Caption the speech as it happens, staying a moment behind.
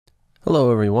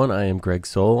Hello everyone, I am Greg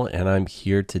Soul and I'm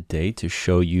here today to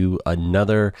show you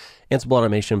another Ansible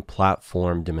automation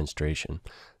platform demonstration.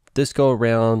 This go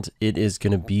around, it is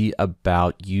going to be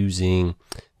about using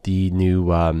the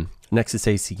new Nexus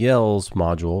ACLs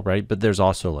module, right? But there's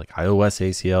also like iOS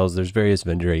ACLs, there's various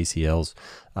vendor ACLs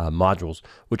modules,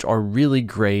 which are really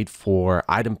great for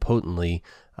idempotently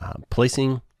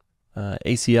placing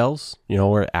ACLs,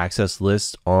 or access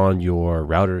lists on your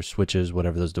routers, switches,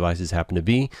 whatever those devices happen to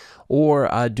be, or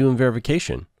doing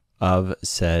verification of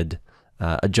said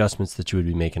adjustments that you would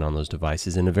be making on those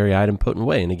devices in a very idempotent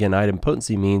way. And again,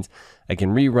 idempotency means I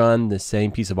can rerun the same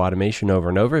piece of automation over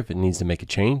and over. If it needs to make a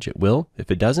change, it will.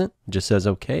 If it doesn't, it just says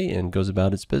okay and goes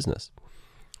about its business.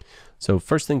 So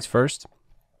first things first,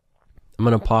 I'm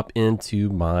going to pop into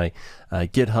my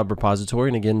Github repository.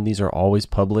 And again, these are always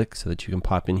public so that you can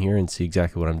pop in here and see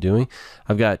exactly what I'm doing.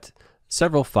 I've got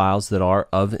several files that are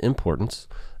of importance.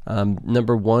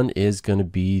 Number one is going to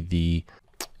be the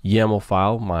Yaml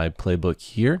file, my playbook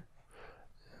here.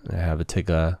 I have to take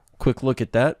a quick look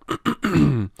at that.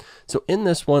 So in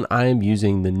this one, I am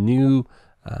using the new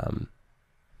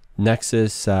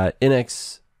Nexus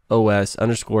NXOS_ACLs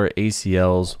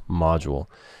module.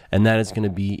 And that is going to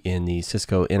be in the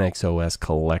Cisco NXOS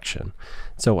collection.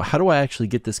 So how do I actually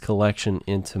get this collection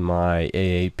into my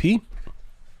AAP?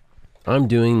 I'm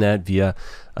doing that via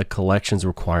a collections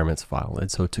requirements file.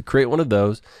 And so to create one of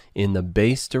those in the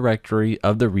base directory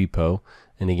of the repo,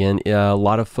 and again, a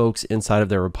lot of folks inside of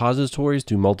their repositories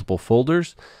do multiple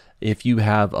folders. If you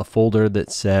have a folder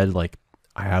that said like,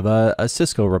 I have a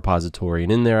Cisco repository,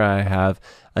 and in there I have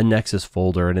a Nexus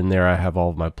folder, and in there I have all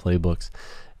of my playbooks.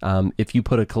 If you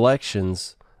put a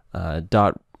collections a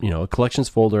collections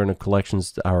folder and a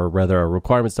collections, or rather a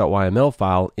requirements.yml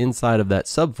file inside of that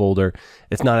subfolder,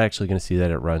 it's not actually going to see that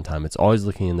at runtime. It's always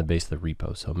looking in the base of the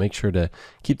repo. So make sure to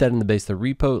keep that in the base of the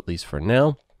repo, at least for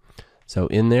now. So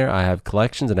in there, I have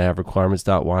collections and I have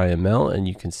requirements.yml, and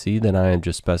you can see that I am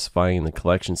just specifying in the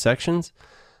collection sections.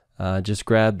 Just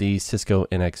grab the Cisco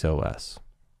NXOS.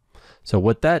 So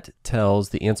what that tells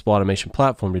the Ansible automation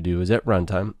platform to do is at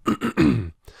runtime,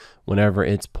 whenever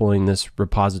it's pulling this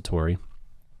repository,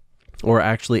 or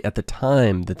actually at the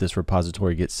time that this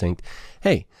repository gets synced,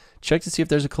 hey, check to see if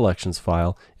there's a collections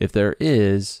file. If there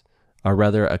is, or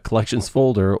rather a collections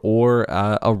folder or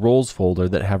a roles folder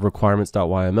that have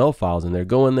requirements.yml files in there,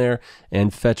 go in there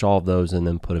and fetch all of those and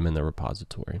then put them in the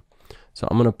repository. So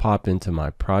I'm going to pop into my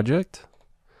project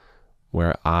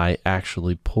where I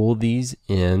actually pull these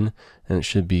in, and it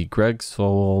should be Greg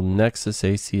Soul Nexus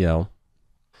ACL.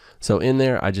 So in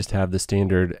there, I just have the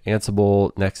standard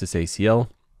Ansible Nexus ACL.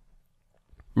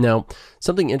 Now,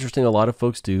 something interesting a lot of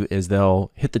folks do is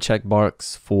they'll hit the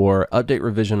checkbox for update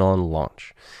revision on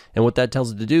launch. And what that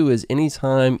tells it to do is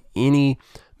anytime any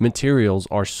materials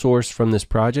are sourced from this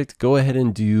project, go ahead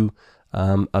and do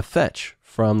a fetch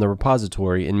from the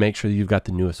repository and make sure that you've got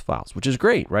the newest files, which is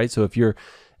great, right? So if you're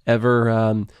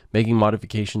ever making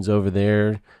modifications over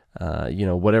there,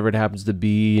 whatever it happens to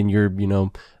be, and you're,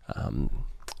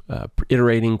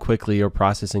 iterating quickly or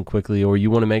processing quickly, or you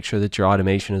want to make sure that your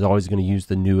automation is always going to use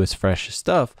the newest, freshest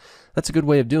stuff, that's a good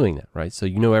way of doing that, right? So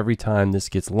every time this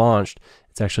gets launched,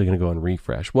 it's actually going to go and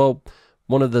refresh. Well,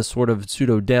 one of the sort of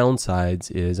pseudo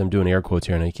downsides is, I'm doing air quotes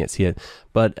here, I know you can't see it,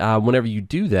 but whenever you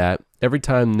do that, every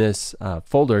time this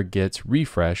folder gets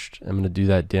refreshed, I'm going to do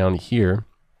that down here.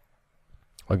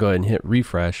 I'll go ahead and hit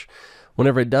refresh.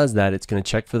 Whenever it does that, it's going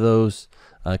to check for those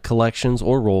collections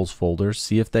or roles folders,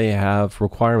 see if they have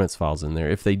requirements files in there.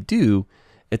 If they do,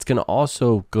 it's going to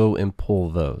also go and pull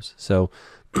those. So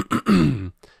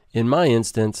in my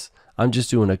instance, I'm just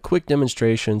doing a quick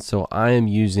demonstration. So I am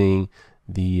using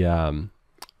the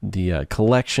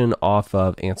collection off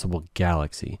of Ansible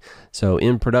Galaxy. So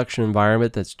in production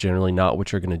environment, that's generally not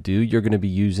what you're going to do. You're going to be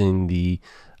using the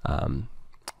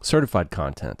certified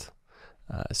content.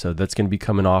 So that's going to be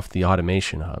coming off the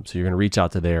automation hub. So you're going to reach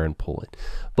out to there and pull it.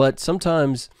 But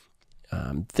sometimes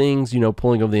things,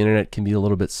 pulling over the internet can be a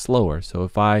little bit slower. So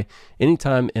if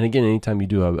anytime you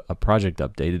do a project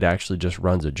update, it actually just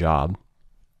runs a job.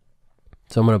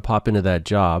 So I'm going to pop into that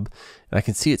job and I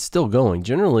can see it's still going.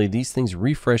 Generally, these things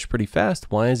refresh pretty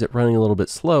fast. Why is it running a little bit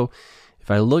slow? If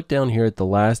I look down here at the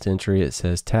last entry, it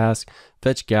says task,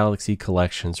 fetch Galaxy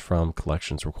collections from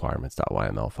collections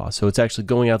requirements.yml file. So it's actually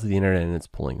going out to the internet and it's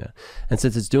pulling that. And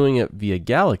since it's doing it via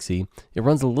Galaxy, it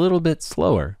runs a little bit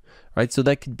slower, right? So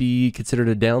that could be considered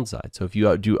a downside. So if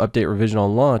you do update revision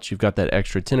on launch, you've got that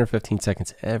extra 10 or 15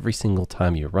 seconds every single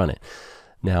time you run it.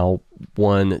 Now,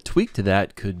 one tweak to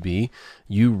that could be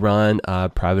you run a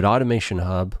private automation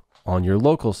hub on your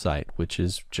local site, which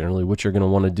is generally what you're going to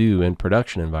want to do in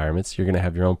production environments. You're going to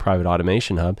have your own private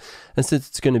automation hub. And since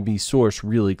it's going to be sourced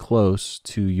really close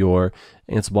to your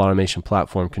Ansible Automation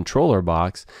Platform controller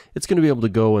box, it's going to be able to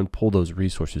go and pull those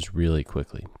resources really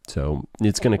quickly. So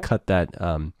it's going to cut that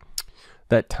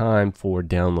that time for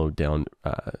download down,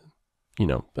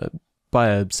 by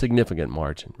a significant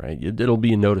margin, right? It'll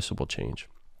be a noticeable change.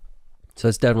 So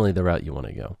that's definitely the route you want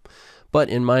to go. But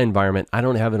in my environment, I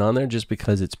don't have it on there just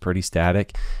because it's pretty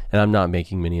static and I'm not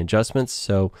making many adjustments.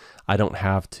 So I don't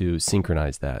have to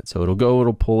synchronize that. So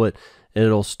it'll pull it,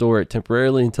 it'll store it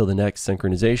temporarily until the next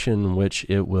synchronization, in which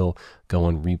it will go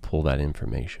and repull that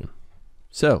information.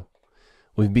 So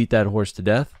we've beat that horse to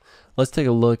death. Let's take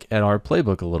a look at our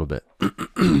playbook a little bit.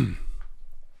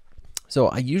 So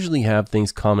I usually have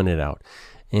things commented out.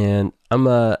 And I'm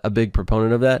a big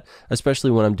proponent of that,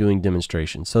 especially when I'm doing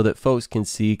demonstrations, so that folks can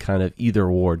see kind of either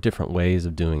or different ways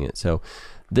of doing it. So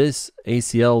this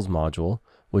ACLs module,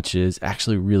 which is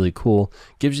actually really cool,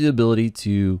 gives you the ability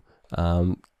to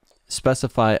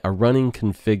specify a running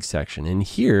config section. And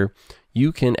here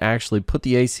you can actually put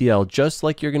the ACL just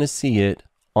like you're going to see it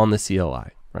on the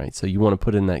CLI. Right, so you want to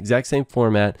put it in that exact same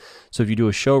format. So if you do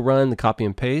a show run, the copy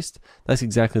and paste, that's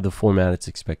exactly the format it's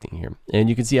expecting here. And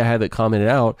you can see I have it commented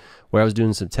out where I was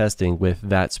doing some testing with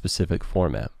that specific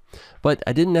format. But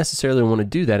I didn't necessarily want to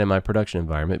do that in my production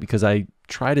environment because I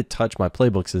try to touch my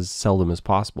playbooks as seldom as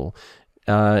possible.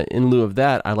 In lieu of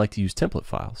that, I like to use template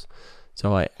files.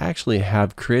 So I actually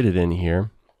have created in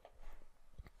here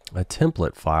a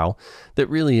template file that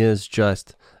really is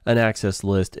just an access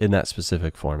list in that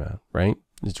specific format, right?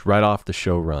 It's right off the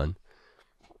show run.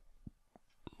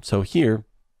 So here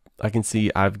I can see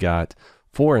I've got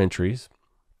 4 entries,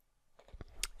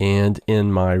 and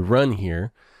in my run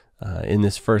here, in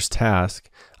this first task,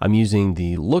 I'm using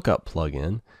the Lookup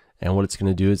Plugin, and what it's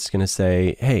going to do, it's going to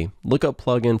say, hey, Lookup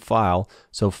Plugin file,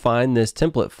 so find this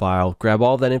template file, grab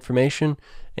all that information,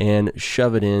 and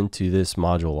shove it into this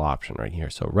module option right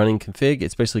here. So running config,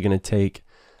 it's basically going to take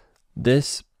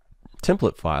this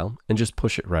template file and just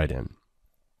push it right in.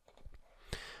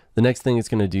 The next thing it's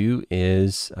going to do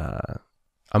is I'm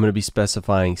going to be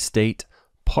specifying state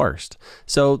parsed.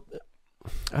 So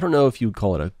I don't know if you would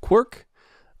call it a quirk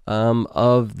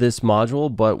of this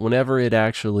module, but whenever it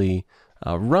actually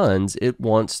runs, it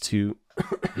wants to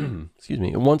excuse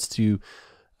me, it wants to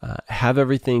have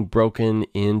everything broken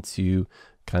into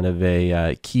kind of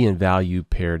a key and value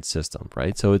paired system,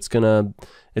 right? So it's gonna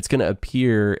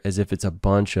appear as if it's a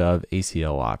bunch of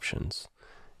ACL options.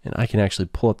 And I can actually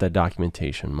pull up that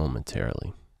documentation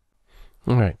momentarily.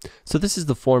 All right, so this is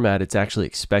the format it's actually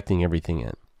expecting everything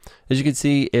in. As you can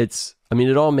see, it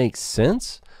all makes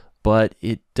sense, but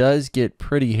it does get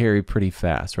pretty hairy pretty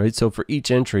fast, right? So for each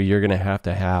entry, you're gonna have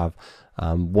to have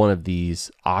one of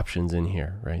these options in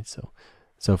here, right?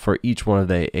 So for each one of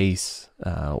the ACE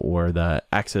or the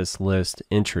access list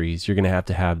entries, you're gonna have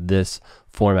to have this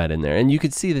format in there. And you can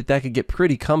see that could get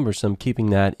pretty cumbersome keeping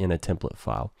that in a template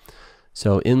file.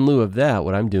 So in lieu of that,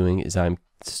 what I'm doing is I'm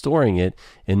storing it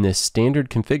in this standard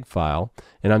config file,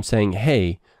 and I'm saying,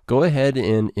 hey, go ahead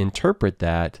and interpret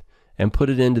that and put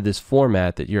it into this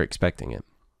format that you're expecting it.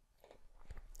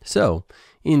 So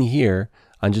in here,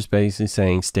 I'm just basically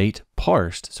saying state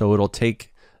parsed. So it'll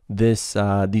take this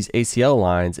these ACL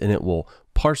lines and it will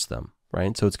parse them,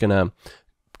 right? So it's going to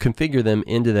configure them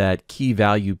into that key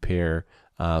value pair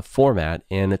format,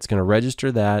 and it's going to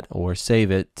register that or save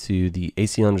it to the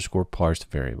ACL_parsed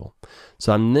variable.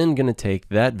 So I'm then going to take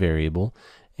that variable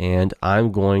and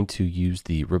I'm going to use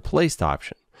the replaced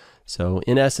option. So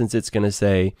in essence, it's going to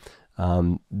say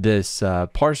this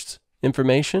parsed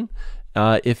information,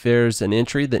 if there's an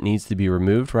entry that needs to be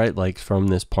removed, right, like from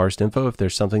this parsed info, if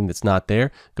there's something that's not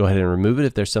there, go ahead and remove it.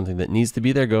 If there's something that needs to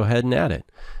be there, go ahead and add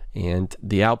it. And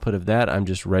the output of that, I'm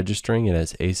just registering it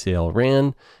as ACL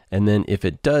ran. And then if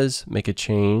it does make a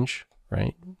change,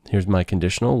 right, here's my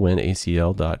conditional when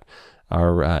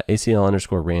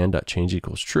ACL_ran.change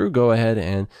equals true, go ahead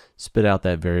and spit out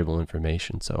that variable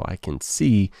information so I can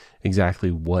see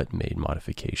exactly what made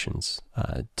modifications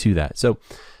to that. So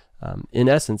in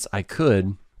essence, I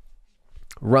could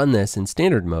run this in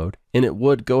standard mode and it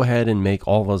would go ahead and make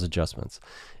all those adjustments.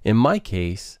 In my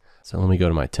case, so let me go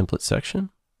to my template section.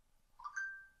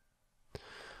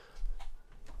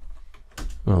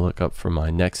 I'm gonna look up for my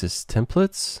Nexus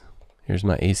templates. Here's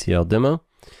my ACL demo.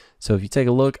 So if you take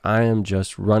a look, I am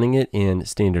just running it in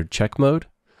standard check mode.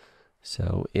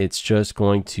 So it's just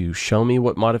going to show me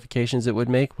what modifications it would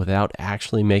make without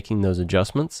actually making those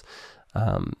adjustments.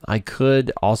 I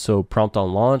could also prompt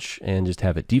on launch and just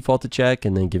have it default to check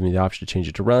and then give me the option to change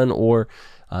it to run, or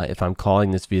If I'm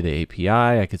calling this via the API,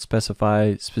 I could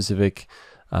specify specific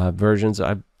versions.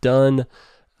 I've done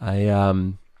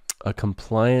a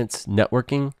compliance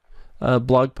networking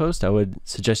blog post. I would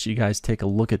suggest you guys take a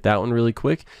look at that one really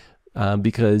quick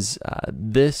because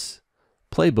this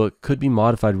playbook could be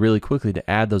modified really quickly to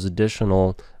add those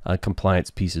additional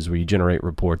compliance pieces where you generate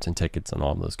reports and tickets and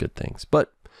all those good things.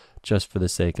 But just for the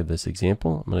sake of this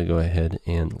example, I'm going to go ahead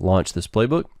and launch this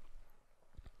playbook.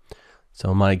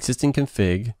 So my existing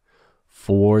config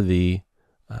for the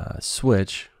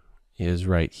switch is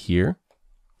right here.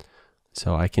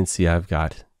 So I can see I've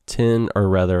got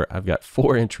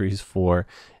 4 entries for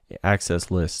access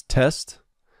list test,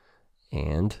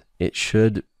 and it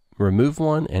should remove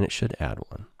one and it should add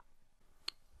one.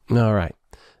 All right,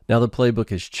 now the playbook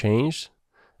has changed.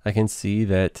 I can see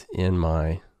that in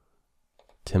my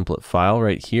template file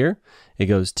right here, it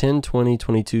goes 10, 20,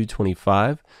 22,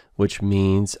 25, which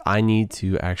means I need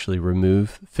to actually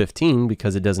remove 15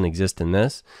 because it doesn't exist in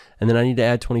this, and then I need to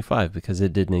add 25 because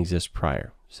it didn't exist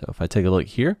prior. So if I take a look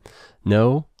here,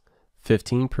 no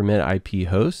 15 permit IP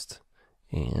host,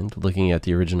 and looking at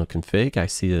the original config, I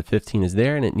see that 15 is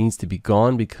there and it needs to be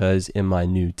gone because in my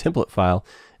new template file,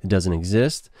 it doesn't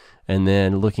exist. And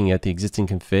then looking at the existing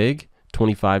config,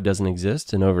 25 doesn't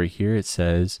exist. And over here it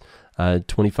says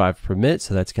 25 permit,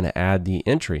 so that's going to add the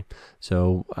entry.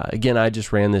 So again, I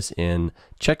just ran this in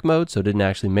check mode, so it didn't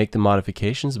actually make the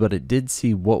modifications, but it did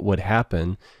see what would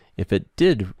happen if it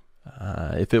did,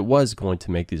 if it was going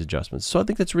to make these adjustments. So I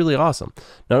think that's really awesome.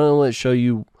 Not only will it show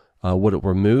you what it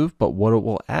will remove, but what it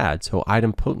will add. So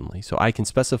idempotently. So I can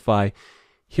specify,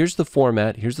 here's the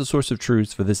format, here's the source of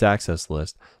truths for this access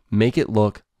list. Make it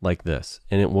look like this.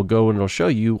 And it will go and it'll show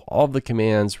you all the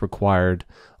commands required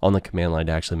on the command line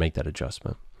to actually make that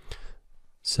adjustment.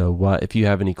 So if you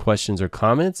have any questions or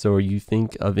comments, or you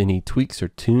think of any tweaks or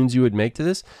tunes you would make to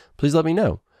this, please let me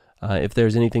know. If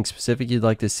there's anything specific you'd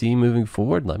like to see moving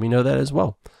forward, let me know that as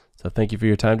well. So thank you for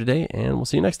your time today, and we'll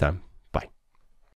see you next time.